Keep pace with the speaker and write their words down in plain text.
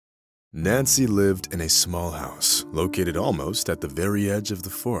Nancy lived in a small house located almost at the very edge of the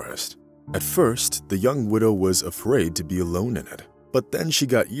forest. At first, the young widow was afraid to be alone in it, but then she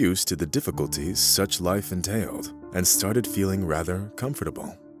got used to the difficulties such life entailed and started feeling rather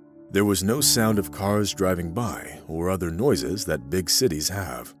comfortable. There was no sound of cars driving by or other noises that big cities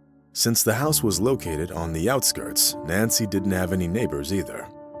have. Since the house was located on the outskirts, Nancy didn't have any neighbors either.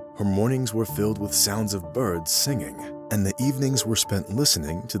 Her mornings were filled with sounds of birds singing, and the evenings were spent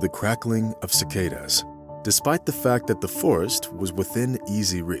listening to the crackling of cicadas. Despite the fact that the forest was within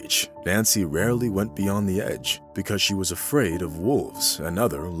easy reach, Nancy rarely went beyond the edge because she was afraid of wolves and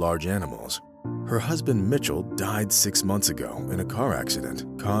other large animals. Her husband Mitchell died 6 months ago in a car accident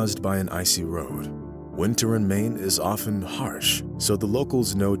caused by an icy road. Winter in Maine is often harsh, so the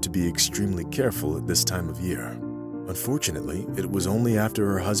locals know to be extremely careful at this time of year. Unfortunately, it was only after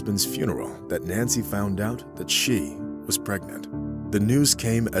her husband's funeral that Nancy found out that she was pregnant. The news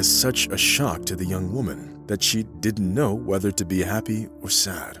came as such a shock to the young woman that she didn't know whether to be happy or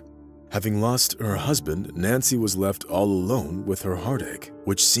sad. Having lost her husband, Nancy was left all alone with her heartache,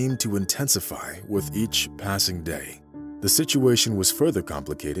 which seemed to intensify with each passing day. The situation was further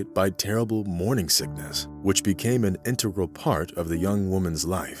complicated by terrible morning sickness, which became an integral part of the young woman's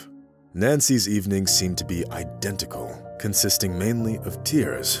life. Nancy's evenings seemed to be identical, consisting mainly of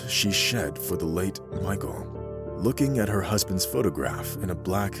tears she shed for the late Michael. Looking at her husband's photograph in a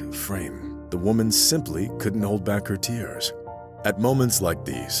black frame, the woman simply couldn't hold back her tears. At moments like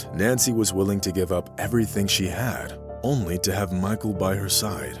these, Nancy was willing to give up everything she had, only to have Michael by her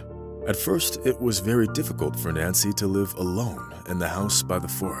side. At first, it was very difficult for Nancy to live alone in the house by the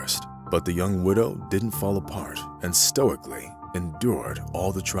forest, but the young widow didn't fall apart and stoically endured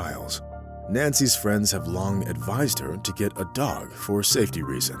all the trials. Nancy's friends have long advised her to get a dog for safety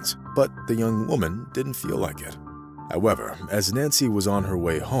reasons, but the young woman didn't feel like it. However, as Nancy was on her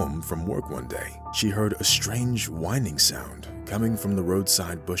way home from work one day, she heard a strange whining sound coming from the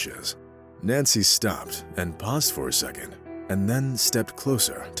roadside bushes. Nancy stopped and paused for a second, and then stepped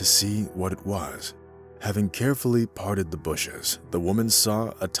closer to see what it was. Having carefully parted the bushes, the woman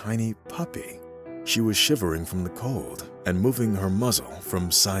saw a tiny puppy. She was shivering from the cold and moving her muzzle from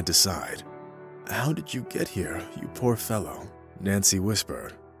side to side. "How did you get here, you poor fellow?" Nancy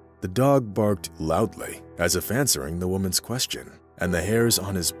whispered. The dog barked loudly, as if answering the woman's question, and the hairs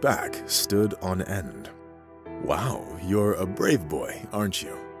on his back stood on end. "Wow, you're a brave boy, aren't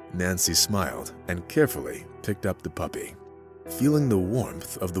you?" Nancy smiled and carefully picked up the puppy. Feeling the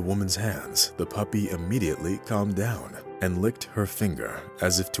warmth of the woman's hands, the puppy immediately calmed down and licked her finger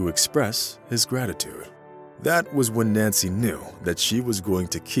as if to express his gratitude. That was when Nancy knew that she was going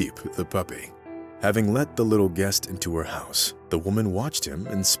to keep the puppy. Having let the little guest into her house, the woman watched him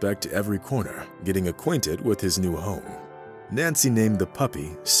inspect every corner, getting acquainted with his new home. Nancy named the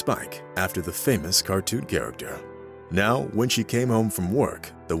puppy Spike after the famous cartoon character. Now, when she came home from work,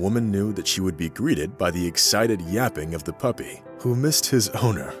 the woman knew that she would be greeted by the excited yapping of the puppy, who missed his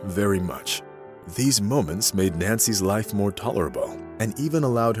owner very much. These moments made Nancy's life more tolerable and even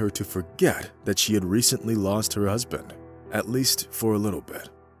allowed her to forget that she had recently lost her husband, at least for a little bit.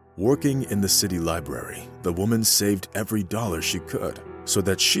 Working in the city library, the woman saved every dollar she could so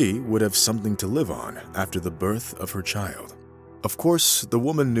that she would have something to live on after the birth of her child. Of course, the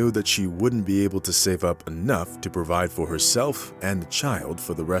woman knew that she wouldn't be able to save up enough to provide for herself and the child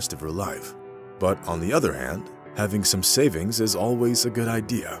for the rest of her life. But on the other hand, having some savings is always a good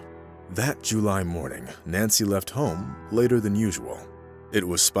idea. That July morning, Nancy left home later than usual. It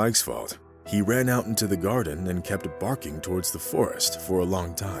was Spike's fault. He ran out into the garden and kept barking towards the forest for a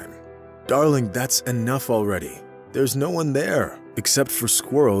long time. "Darling, that's enough already. There's no one there, except for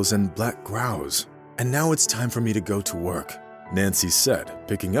squirrels and black grouse. And now it's time for me to go to work," Nancy said,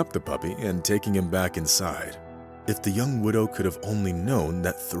 picking up the puppy and taking him back inside. If the young widow could have only known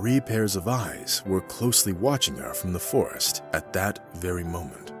that 3 pairs of eyes were closely watching her from the forest at that very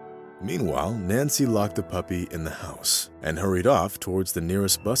moment. Meanwhile, Nancy locked the puppy in the house and hurried off towards the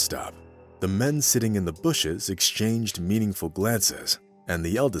nearest bus stop. The men sitting in the bushes exchanged meaningful glances, and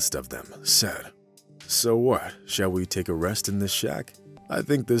the eldest of them said, "So what, shall we take a rest in this shack? I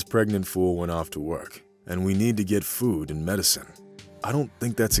think this pregnant fool went off to work, and we need to get food and medicine." "I don't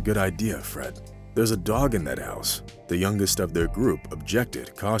think that's a good idea, Fred. There's a dog in that house," the youngest of their group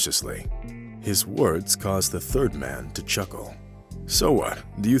objected cautiously. His words caused the third man to chuckle. "So what,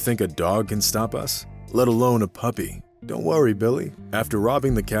 do you think a dog can stop us? Let alone a puppy? Don't worry, Billy. After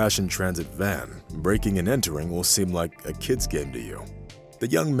robbing the cash in transit van, breaking and entering will seem like a kid's game to you." The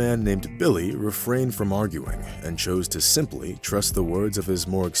young man named Billy refrained from arguing and chose to simply trust the words of his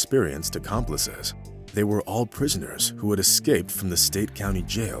more experienced accomplices. They were all prisoners who had escaped from the state county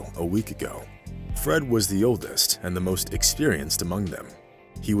jail a week ago. Fred was the oldest and the most experienced among them.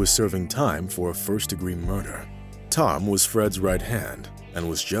 He was serving time for a first-degree murder. Tom was Fred's right hand and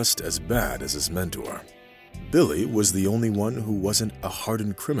was just as bad as his mentor. Billy was the only one who wasn't a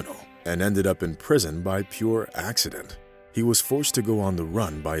hardened criminal and ended up in prison by pure accident. He was forced to go on the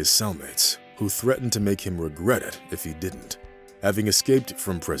run by his cellmates, who threatened to make him regret it if he didn't. Having escaped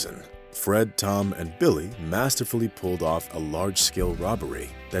from prison, Fred, Tom, and Billy masterfully pulled off a large-scale robbery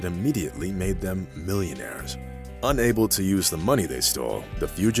that immediately made them millionaires. Unable to use the money they stole, the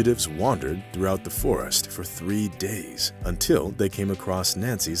fugitives wandered throughout the forest for 3 days until they came across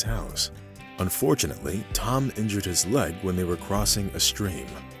Nancy's house. Unfortunately, Tom injured his leg when they were crossing a stream,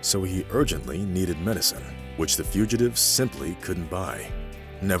 so he urgently needed medicine, which the fugitives simply couldn't buy.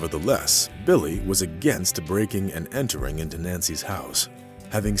 Nevertheless, Billy was against breaking and entering into Nancy's house.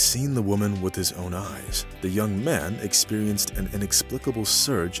 Having seen the woman with his own eyes, the young man experienced an inexplicable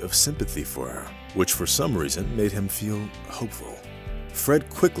surge of sympathy for her, which for some reason made him feel hopeful. Fred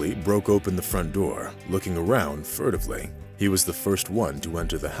quickly broke open the front door, looking around furtively. He was the first one to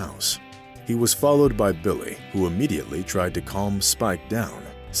enter the house. He was followed by Billy, who immediately tried to calm Spike down,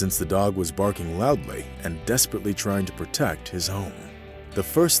 since the dog was barking loudly and desperately trying to protect his home. The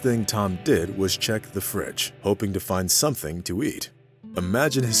first thing Tom did was check the fridge, hoping to find something to eat.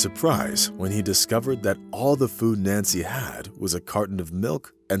 Imagine his surprise when he discovered that all the food Nancy had was a carton of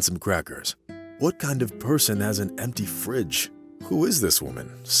milk and some crackers. What kind of person has an empty fridge? Who is this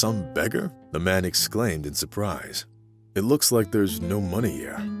woman? Some beggar? The man exclaimed in surprise. It looks like there's no money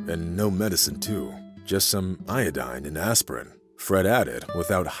here, and no medicine too. Just some iodine and aspirin, Fred added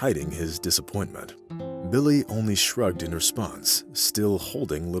without hiding his disappointment. Billy only shrugged in response, still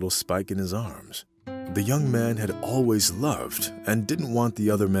holding little Spike in his arms. The young man had always loved and didn't want the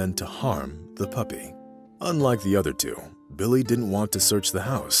other men to harm the puppy. Unlike the other two, Billy didn't want to search the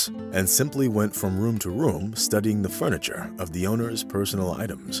house and simply went from room to room studying the furniture of the owner's personal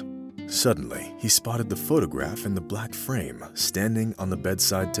items. Suddenly, he spotted the photograph in the black frame standing on the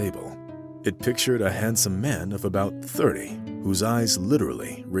bedside table. It pictured a handsome man of about 30, whose eyes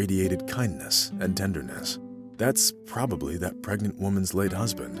literally radiated kindness and tenderness. That's probably that pregnant woman's late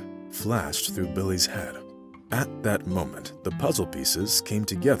husband, flashed through Billy's head. At that moment, the puzzle pieces came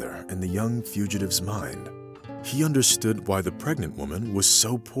together in the young fugitive's mind. He understood why the pregnant woman was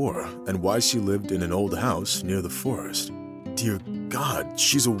so poor and why she lived in an old house near the forest. "Dear God,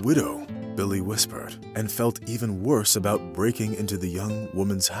 she's a widow," Billy whispered, and felt even worse about breaking into the young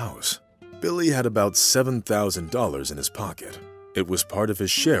woman's house. Billy had about $7,000 in his pocket. It was part of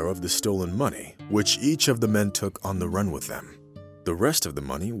his share of the stolen money, which each of the men took on the run with them. The rest of the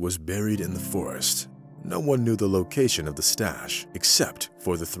money was buried in the forest. No one knew the location of the stash except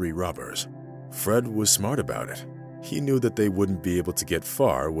for the 3 robbers. Fred was smart about it. He knew that they wouldn't be able to get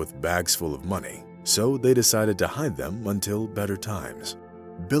far with bags full of money, so they decided to hide them until better times.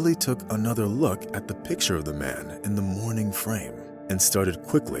 Billy took another look at the picture of the man in the mourning frame and started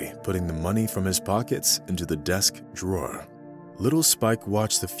quickly putting the money from his pockets into the desk drawer. Little Spike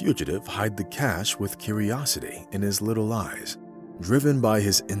watched the fugitive hide the cash with curiosity in his little eyes. Driven by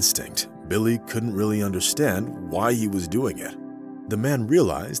his instinct, Billy couldn't really understand why he was doing it. The man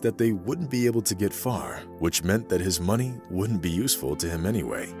realized that they wouldn't be able to get far, which meant that his money wouldn't be useful to him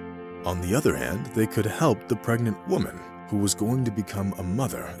anyway. On the other hand, they could help the pregnant woman, who was going to become a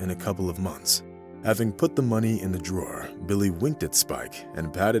mother in a couple of months. Having put the money in the drawer, Billy winked at Spike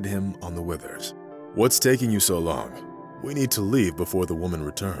and patted him on the withers. "What's taking you so long? We need to leave before the woman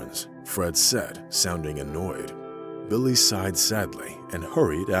returns," Fred said, sounding annoyed. Billy sighed sadly and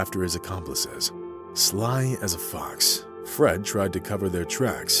hurried after his accomplices. Sly as a fox, Fred tried to cover their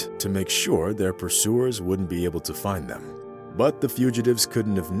tracks to make sure their pursuers wouldn't be able to find them. But the fugitives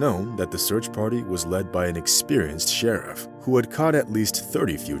couldn't have known that the search party was led by an experienced sheriff who had caught at least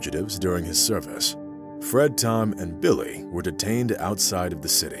 30 fugitives during his service. Fred, Tom, and Billy were detained outside of the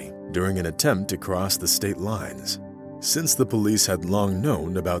city during an attempt to cross the state lines. Since the police had long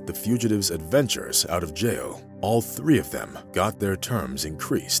known about the fugitives' adventures out of jail, all 3 of them got their terms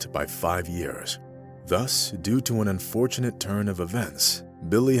increased by 5 years. Thus, due to an unfortunate turn of events,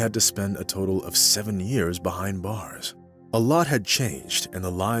 Billy had to spend a total of 7 years behind bars. A lot had changed in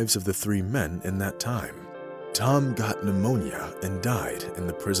the lives of the 3 men in that time. Tom got pneumonia and died in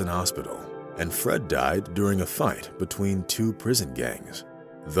the prison hospital, and Fred died during a fight between 2 prison gangs.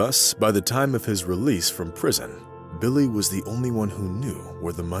 Thus, by the time of his release from prison, Billy was the only one who knew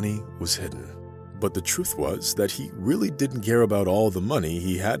where the money was hidden. But the truth was that he really didn't care about all the money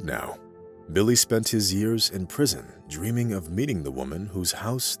he had now. Billy spent his years in prison dreaming of meeting the woman whose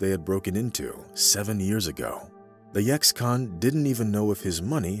house they had broken into 7 years ago. The ex-con didn't even know if his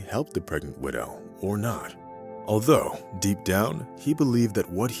money helped the pregnant widow or not. Although, deep down, he believed that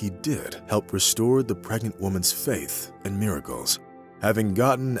what he did helped restore the pregnant woman's faith in miracles. Having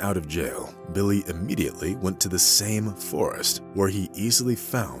gotten out of jail, Billy immediately went to the same forest where he easily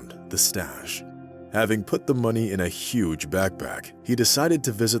found the stash. Having put the money in a huge backpack, he decided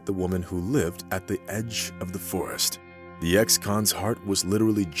to visit the woman who lived at the edge of the forest. The ex-con's heart was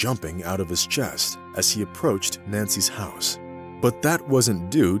literally jumping out of his chest as he approached Nancy's house. But that wasn't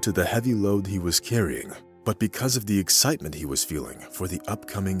due to the heavy load he was carrying, but because of the excitement he was feeling for the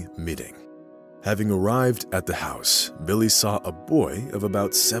upcoming meeting. Having arrived at the house, Billy saw a boy of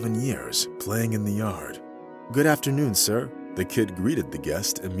about 7 years playing in the yard. "Good afternoon, sir," the kid greeted the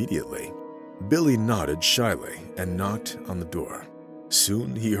guest immediately. Billy nodded shyly and knocked on the door.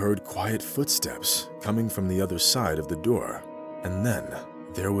 Soon he heard quiet footsteps coming from the other side of the door, and then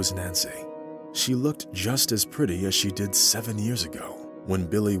there was Nancy. She looked just as pretty as she did 7 years ago when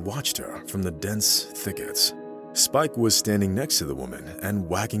Billy watched her from the dense thickets. Spike was standing next to the woman and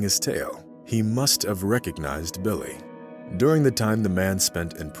wagging his tail. He must have recognized Billy. During the time the man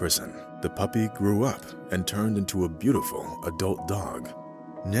spent in prison, the puppy grew up and turned into a beautiful adult dog.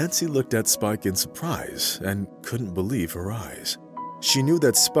 Nancy looked at Spike in surprise and couldn't believe her eyes. She knew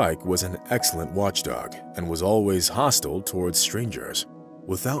that Spike was an excellent watchdog and was always hostile towards strangers.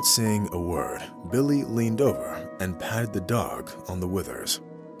 Without saying a word, Billy leaned over and patted the dog on the withers.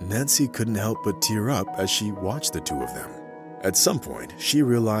 Nancy couldn't help but tear up as she watched the two of them. At some point, she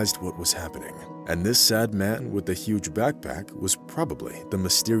realized what was happening, and this sad man with the huge backpack was probably the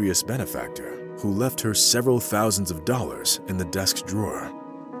mysterious benefactor who left her several thousands of dollars in the desk drawer.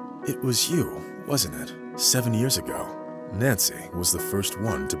 "It was you, wasn't it, 7 years ago?" Nancy was the first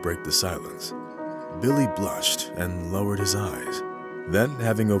one to break the silence. Billy blushed and lowered his eyes. Then,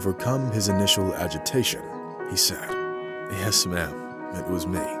 having overcome his initial agitation, he said, "Yes, ma'am, it was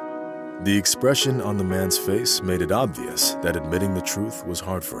me." The expression on the man's face made it obvious that admitting the truth was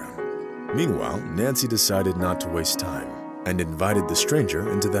hard for him. Meanwhile, Nancy decided not to waste time and invited the stranger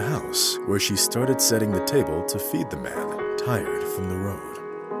into the house, where she started setting the table to feed the man, tired from the road.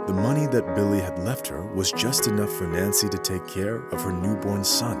 The money that Billy had left her was just enough for Nancy to take care of her newborn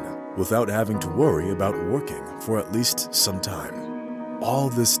son without having to worry about working for at least some time. All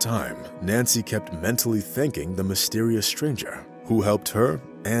this time, Nancy kept mentally thanking the mysterious stranger who helped her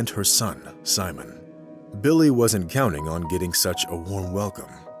and her son, Simon. Billy wasn't counting on getting such a warm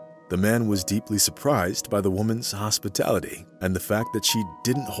welcome. The man was deeply surprised by the woman's hospitality and the fact that she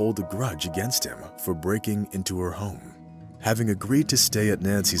didn't hold a grudge against him for breaking into her home. Having agreed to stay at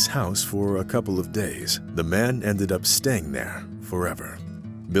Nancy's house for a couple of days, the man ended up staying there forever.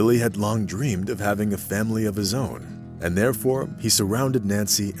 Billy had long dreamed of having a family of his own, and therefore he surrounded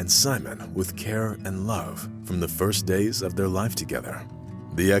Nancy and Simon with care and love from the first days of their life together.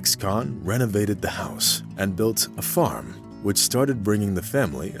 The ex-con renovated the house and built a farm, which started bringing the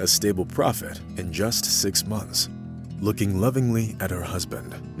family a stable profit in just 6 months. Looking lovingly at her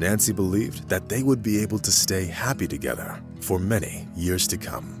husband, Nancy believed that they would be able to stay happy together for many years to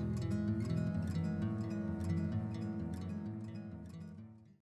come.